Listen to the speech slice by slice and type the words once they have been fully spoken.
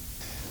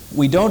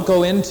We don't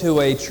go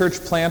into a church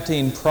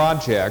planting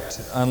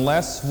project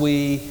unless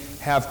we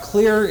have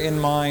clear in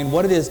mind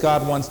what it is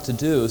God wants to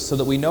do so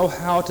that we know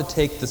how to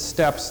take the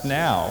steps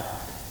now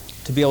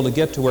to be able to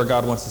get to where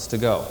God wants us to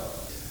go.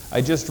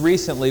 I just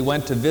recently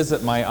went to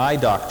visit my eye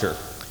doctor,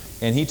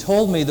 and he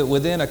told me that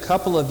within a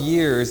couple of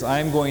years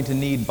I'm going to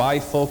need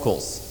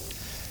bifocals.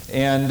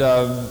 And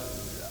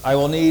I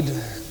will need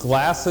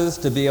glasses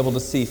to be able to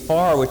see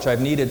far, which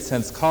I've needed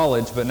since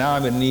college, but now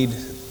I'm going to need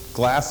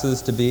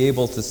glasses to be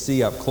able to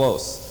see up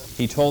close.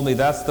 He told me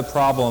that's the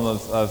problem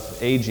of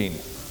aging.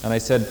 And I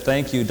said,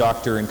 thank you,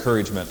 Dr.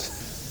 Encouragement.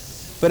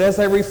 But as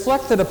I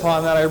reflected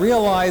upon that, I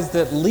realized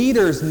that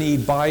leaders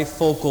need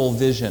bifocal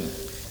vision.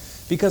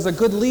 Because a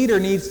good leader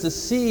needs to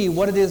see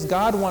what it is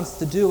God wants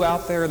to do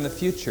out there in the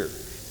future.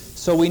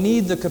 So we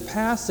need the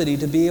capacity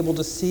to be able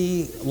to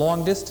see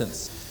long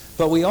distance.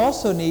 But we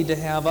also need to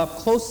have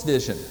up-close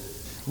vision.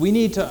 We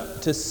need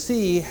to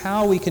see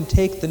how we can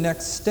take the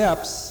next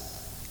steps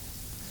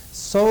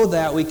so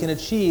that we can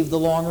achieve the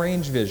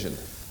long-range vision.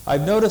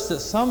 I've noticed that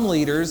some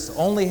leaders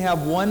only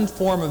have one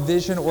form of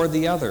vision or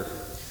the other.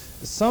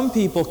 Some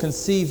people can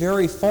see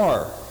very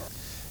far,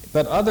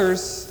 but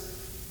others,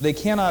 they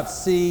cannot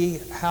see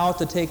how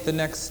to take the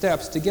next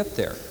steps to get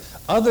there.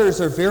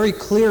 Others are very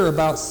clear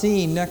about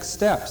seeing next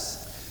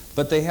steps,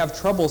 but they have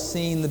trouble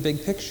seeing the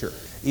big picture.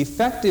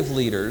 Effective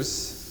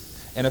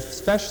leaders, and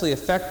especially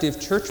effective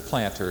church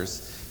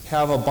planters,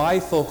 have a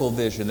bifocal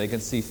vision. They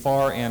can see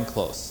far and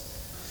close.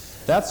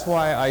 That's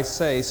why I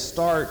say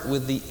start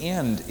with the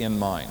end in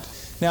mind.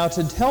 Now,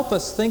 to help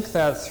us think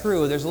that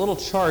through, there's a little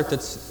chart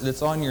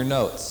that's on your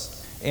notes.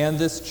 And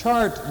this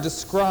chart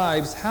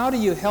describes how do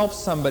you help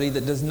somebody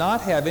that does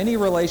not have any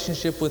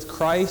relationship with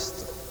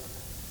Christ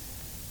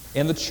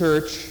and the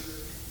church,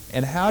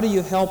 and how do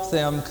you help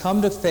them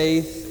come to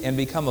faith and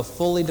become a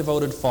fully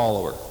devoted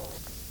follower?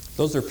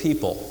 Those are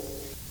people.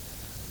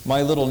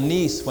 My little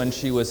niece, when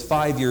she was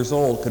 5 years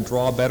old, could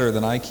draw better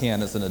than I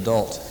can as an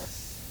adult.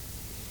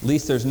 At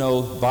least there's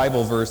no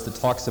Bible verse that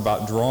talks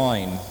about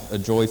drawing a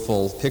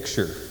joyful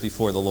picture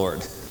before the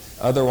Lord.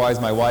 Otherwise,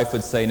 my wife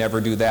would say,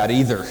 never do that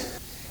either.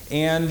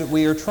 And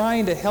we are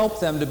trying to help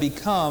them to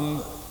become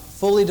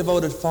fully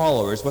devoted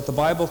followers, what the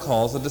Bible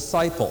calls a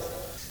disciple.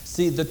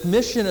 See, the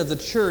mission of the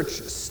church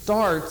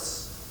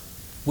starts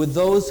with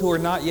those who are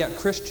not yet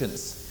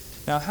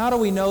Christians. Now, how do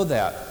we know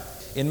that?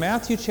 In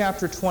Matthew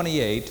chapter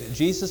 28,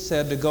 Jesus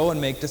said to go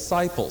and make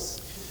disciples.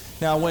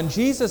 Now, when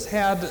Jesus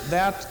had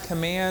that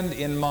command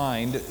in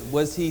mind,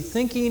 was he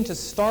thinking to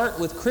start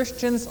with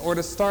Christians or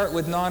to start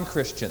with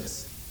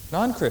non-Christians?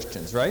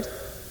 Non-Christians, right?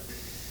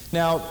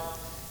 Now,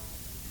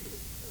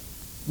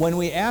 when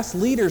we ask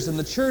leaders in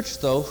the church,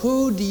 though,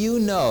 who do you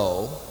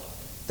know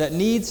that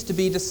needs to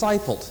be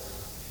discipled?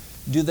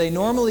 Do they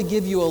normally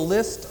give you a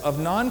list of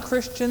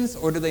non-Christians,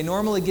 or do they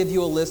normally give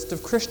you a list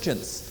of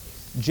Christians?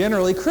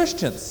 Generally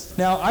Christians.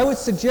 Now, I would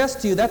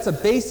suggest to you that's a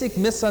basic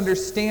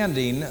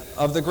misunderstanding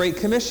of the Great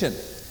Commission,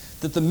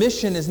 that the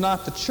mission is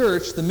not the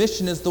church, the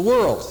mission is the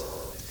world.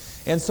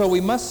 And so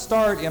we must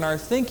start in our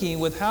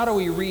thinking with how do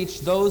we reach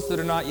those that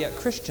are not yet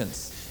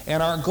Christians.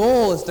 And our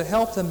goal is to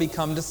help them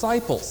become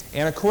disciples.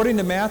 And according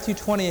to Matthew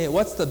 28,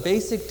 what's the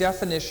basic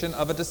definition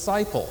of a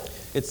disciple?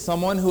 It's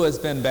someone who has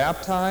been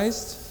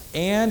baptized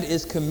and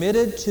is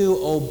committed to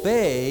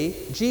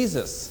obey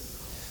Jesus.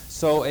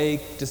 So a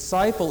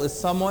disciple is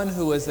someone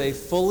who is a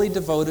fully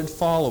devoted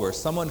follower,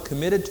 someone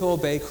committed to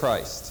obey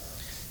Christ.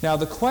 Now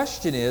the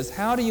question is,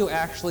 how do you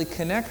actually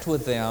connect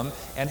with them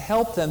and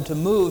help them to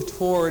move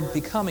toward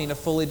becoming a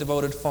fully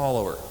devoted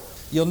follower?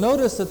 You'll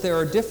notice that there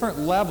are different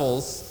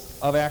levels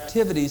of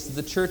activities that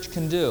the church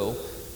can do,